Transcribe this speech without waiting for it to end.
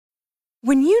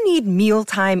When you need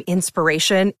mealtime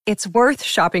inspiration, it's worth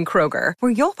shopping Kroger,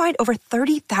 where you'll find over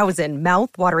 30,000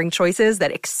 mouth-watering choices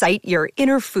that excite your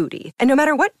inner foodie. And no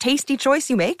matter what tasty choice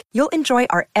you make, you'll enjoy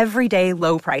our everyday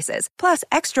low prices, plus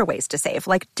extra ways to save,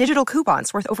 like digital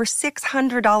coupons worth over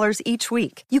 $600 each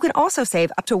week. You can also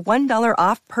save up to $1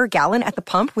 off per gallon at the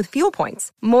pump with fuel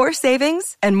points. More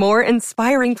savings and more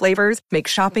inspiring flavors make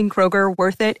shopping Kroger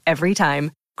worth it every time.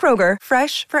 Kroger,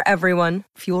 fresh for everyone.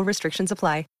 Fuel restrictions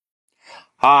apply.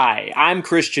 Hi, I'm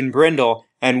Christian Brindle,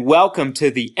 and welcome to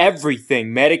the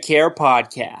Everything Medicare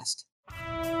podcast.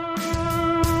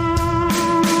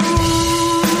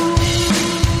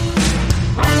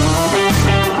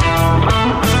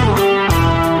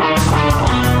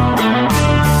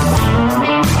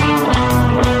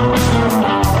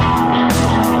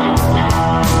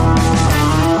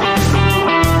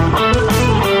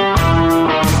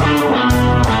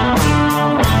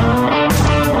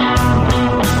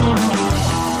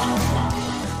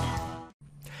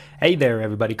 Hey there,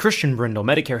 everybody. Christian Brindle,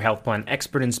 Medicare Health Plan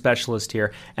expert and specialist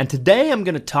here. And today I'm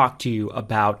going to talk to you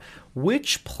about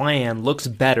which plan looks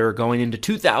better going into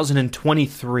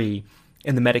 2023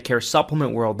 in the Medicare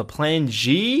supplement world, the Plan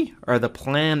G or the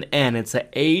Plan N. It's an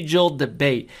age-old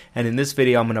debate. And in this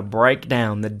video, I'm going to break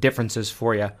down the differences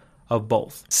for you of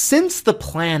both. Since the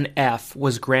Plan F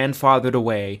was grandfathered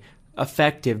away,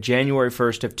 effective January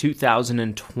 1st of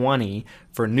 2020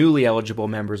 for newly eligible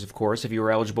members, of course. If you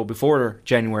were eligible before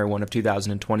January 1 of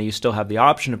 2020, you still have the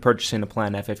option of purchasing a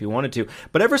Plan F if you wanted to.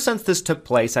 But ever since this took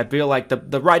place, I feel like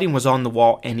the writing was on the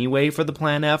wall anyway for the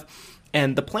Plan F,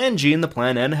 and the Plan G and the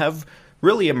Plan N have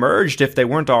really emerged, if they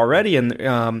weren't already,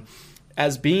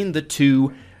 as being the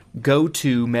two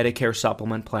go-to Medicare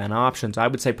supplement plan options. I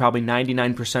would say probably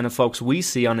 99% of folks we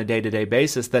see on a day-to-day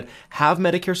basis that have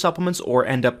Medicare supplements or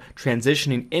end up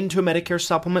transitioning into a Medicare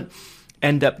supplement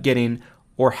end up getting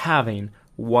or having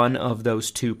one of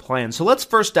those two plans. So let's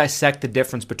first dissect the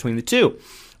difference between the two.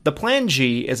 The Plan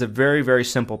G is a very, very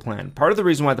simple plan. Part of the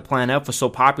reason why the Plan F was so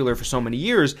popular for so many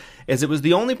years is it was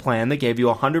the only plan that gave you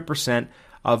 100%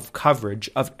 of coverage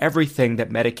of everything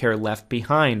that Medicare left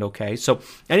behind, okay? So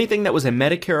anything that was a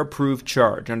Medicare-approved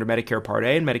charge under Medicare Part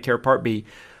A and Medicare Part B,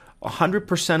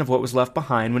 100% of what was left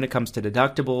behind when it comes to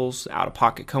deductibles,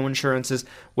 out-of-pocket coinsurances,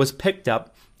 was picked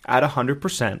up at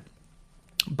 100%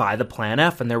 by the Plan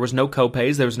F, and there was no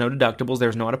copays, there was no deductibles, there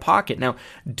was no out-of-pocket. Now,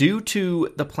 due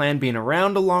to the plan being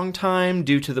around a long time,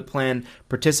 due to the plan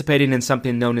participating in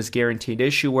something known as guaranteed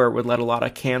issue, where it would let a lot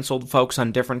of canceled folks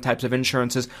on different types of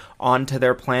insurances onto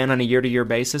their plan on a year-to-year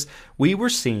basis, we were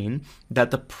seeing that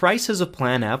the prices of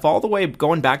Plan F, all the way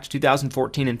going back to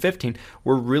 2014 and 15,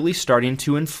 were really starting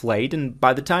to inflate, and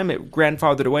by the time it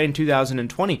grandfathered away in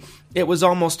 2020, it was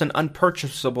almost an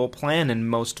unpurchasable plan in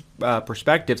most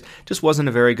perspectives. Just wasn't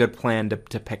a very good plan to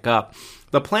pick up.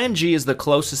 The Plan G is the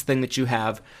closest thing that you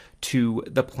have to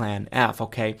the Plan F,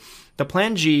 okay? The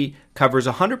Plan G covers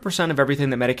 100% of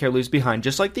everything that Medicare leaves behind,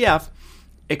 just like the F,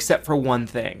 except for one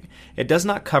thing. It does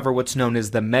not cover what's known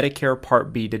as the Medicare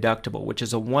Part B deductible, which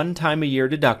is a one-time-a-year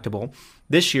deductible.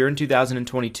 This year, in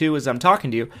 2022, as I'm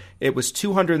talking to you, it was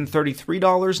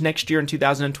 $233. Next year, in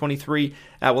 2023,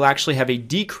 that will actually have a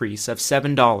decrease of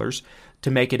 $7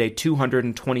 to make it a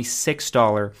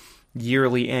 $226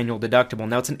 yearly annual deductible.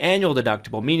 Now, it's an annual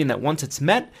deductible, meaning that once it's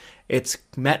met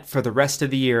for the rest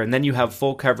of the year, and then you have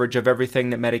full coverage of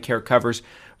everything that Medicare covers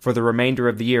for the remainder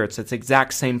of the year. It's the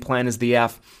exact same plan as the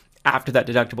F after that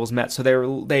deductible is met. So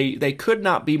they could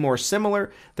not be more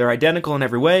similar. They're identical in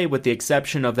every way, with the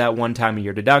exception of that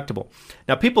one-time-a-year deductible.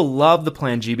 Now, people love the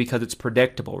Plan G because it's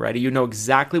predictable, right? You know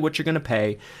exactly what you're going to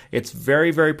pay. It's very,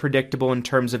 very predictable in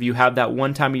terms of you have that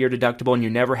one-time-a-year deductible and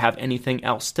you never have anything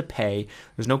else to pay.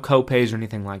 There's no co-pays or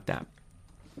anything like that.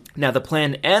 Now, the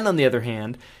Plan N, on the other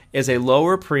hand, is a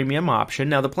lower premium option.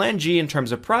 Now, the Plan G, in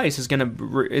terms of price, is going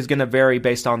to vary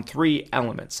based on three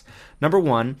elements. Number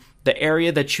one, the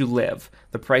area that you live.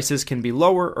 The prices can be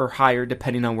lower or higher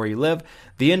depending on where you live.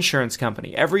 The insurance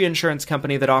company. Every insurance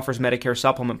company that offers Medicare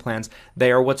supplement plans,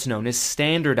 they are what's known as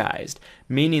standardized,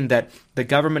 meaning that the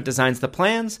government designs the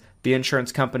plans, the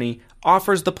insurance company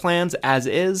offers the plans as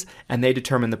is, and they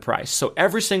determine the price. So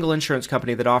every single insurance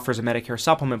company that offers a Medicare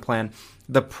supplement plan,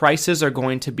 the prices are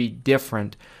going to be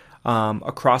different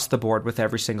across the board with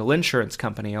every single insurance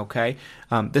company, okay?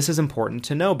 This is important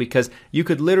to know because you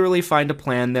could literally find a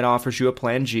plan that offers you a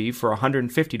Plan G for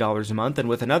 $150 a month, and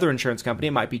with another insurance company,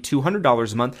 it might be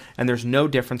 $200 a month, and there's no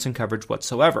difference in coverage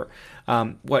whatsoever.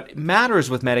 What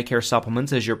matters with Medicare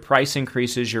supplements is your price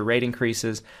increases, your rate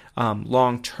increases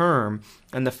long term,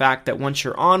 and the fact that once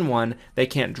you're on one, they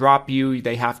can't drop you,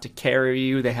 they have to carry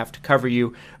you, they have to cover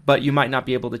you, but you might not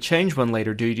be able to change one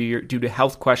later due to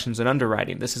health questions and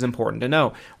underwriting. This is important to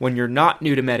know. When you're not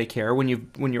new to Medicare,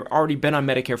 when you're already been on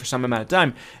Medicare for some amount of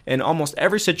time, in almost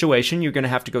every situation, you're going to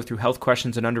have to go through health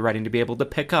questions and underwriting to be able to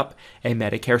pick up a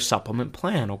Medicare supplement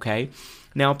plan, okay?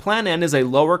 Now, Plan N is a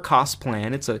lower cost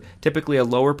plan. It's typically a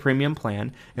lower premium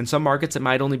plan. In some markets, it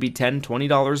might only be $10,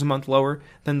 $20 a month lower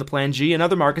than the Plan G. In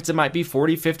other markets, it might be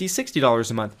 $40, $50,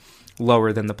 $60 a month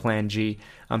lower than the Plan G.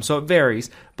 So it varies,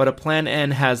 but a Plan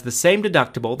N has the same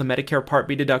deductible, the Medicare Part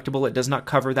B deductible. It does not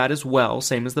cover that as well,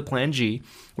 same as the Plan G,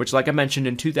 which, like I mentioned,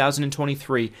 in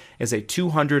 2023 is a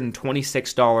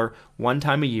 $226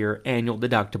 one-time a year annual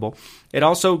deductible. It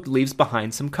also leaves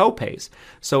behind some copays.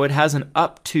 So it has an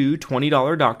up to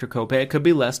 $20 doctor copay. It could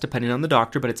be less depending on the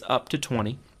doctor, but it's up to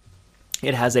 $20.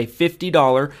 It has a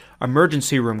 $50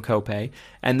 emergency room copay,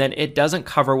 and then it doesn't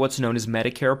cover what's known as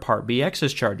Medicare Part B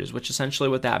excess charges, which essentially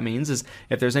what that means is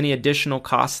if there's any additional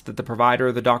costs that the provider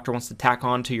or the doctor wants to tack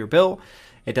on to your bill,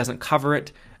 it doesn't cover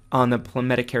it on the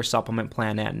Medicare Supplement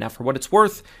Plan N. Now, for what it's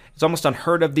worth, it's almost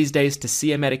unheard of these days to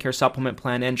see a Medicare Supplement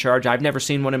Plan N charge. I've never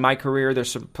seen one in my career.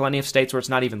 There's plenty of states where it's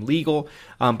not even legal,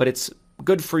 but it's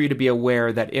good for you to be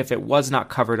aware that if it was not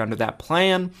covered under that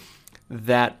plan,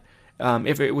 that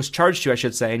if it was charged to you, I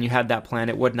should say, and you had that plan,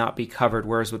 it would not be covered,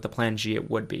 whereas with the Plan G,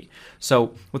 it would be.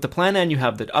 So with the Plan N, you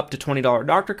have the up to $20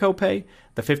 doctor copay,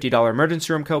 the $50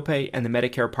 emergency room copay, and the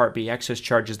Medicare Part B excess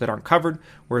charges that aren't covered,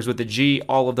 whereas with the G,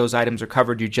 all of those items are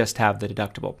covered, you just have the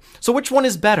deductible. So which one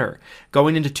is better?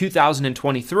 Going into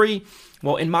 2023,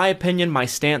 well, in my opinion, my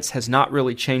stance has not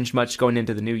really changed much going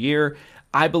into the new year.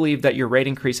 I believe that your rate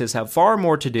increases have far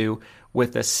more to do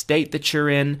with the state that you're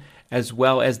in, as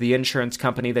well as the insurance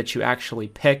company that you actually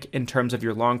pick in terms of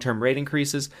your long-term rate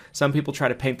increases. Some people try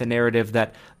to paint the narrative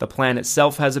that the plan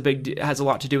itself has a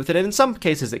lot to do with it, and in some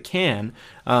cases it can,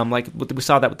 like we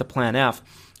saw that with the Plan F.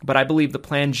 But I believe the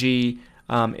Plan G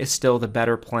is still the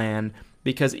better plan,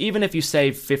 because even if you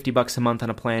save $50 a month on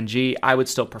a Plan G, I would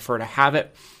still prefer to have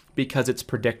it because it's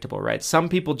predictable, right? Some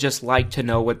people just like to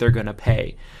know what they're going to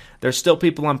pay. There's still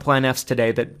people on Plan Fs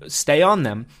today that stay on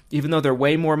them, even though they're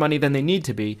way more money than they need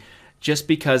to be, just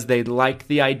because they like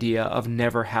the idea of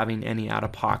never having any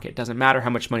out-of-pocket. Doesn't matter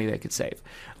how much money they could save.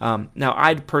 Now,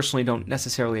 I personally don't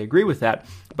necessarily agree with that,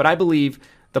 but I believe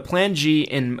the Plan G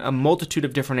in a multitude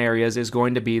of different areas is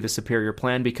going to be the superior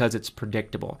plan because it's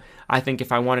predictable. I think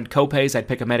if I wanted copays, I'd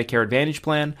pick a Medicare Advantage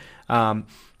plan.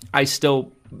 I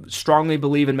still strongly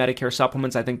believe in Medicare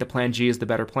supplements. I think the Plan G is the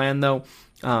better plan, though.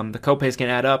 The copays can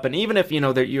add up, and even if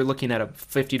that you're looking at a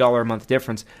 $50 a month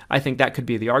difference, I think that could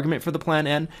be the argument for the Plan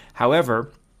N.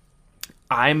 However,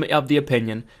 I'm of the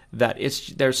opinion that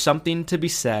there's something to be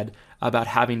said about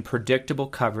having predictable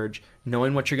coverage,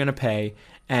 knowing what you're going to pay,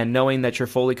 and knowing that you're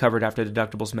fully covered after the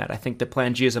deductible's met. I think the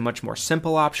Plan G is a much more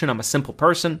simple option. I'm a simple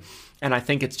person, and I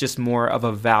think it's just more of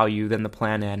a value than the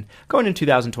Plan N going in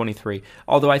 2023.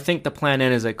 Although I think the Plan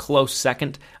N is a close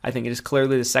second. I think it is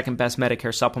clearly the second best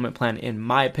Medicare supplement plan in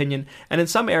my opinion. And in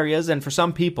some areas, and for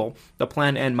some people, the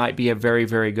Plan N might be a very,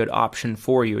 very good option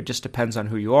for you. It just depends on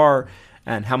who you are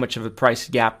and how much of a price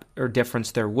gap or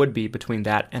difference there would be between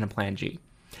that and a Plan G.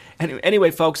 Anyway,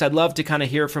 folks, I'd love to kind of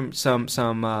hear from some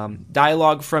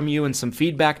dialogue from you and some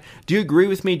feedback. Do you agree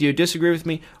with me? Do you disagree with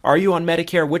me? Are you on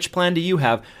Medicare? Which plan do you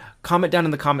have? Comment down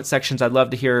in the comment sections. I'd love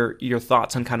to hear your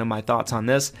thoughts on kind of my thoughts on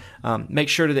this. Make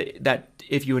sure that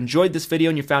if you enjoyed this video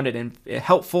and you found it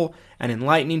helpful and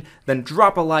enlightening, then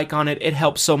drop a like on it. It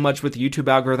helps so much with the YouTube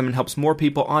algorithm and helps more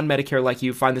people on Medicare like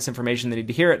you find this information they need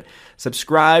to hear it.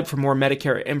 Subscribe for more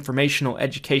Medicare informational,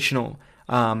 educational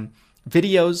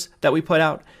videos that we put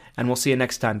out. And we'll see you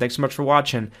next time. Thanks so much for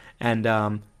watching,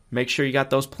 and make sure you got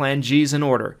those Plan Gs in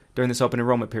order during this open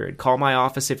enrollment period. Call my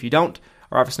office if you don't.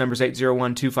 Our office number is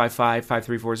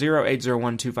 801-255-5340,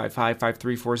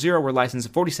 801-255-5340. We're licensed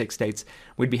in 46 states.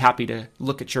 We'd be happy to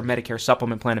look at your Medicare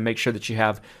supplement plan and make sure that you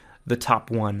have the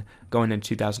top one going into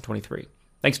 2023.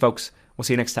 Thanks, folks. We'll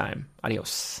see you next time.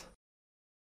 Adios.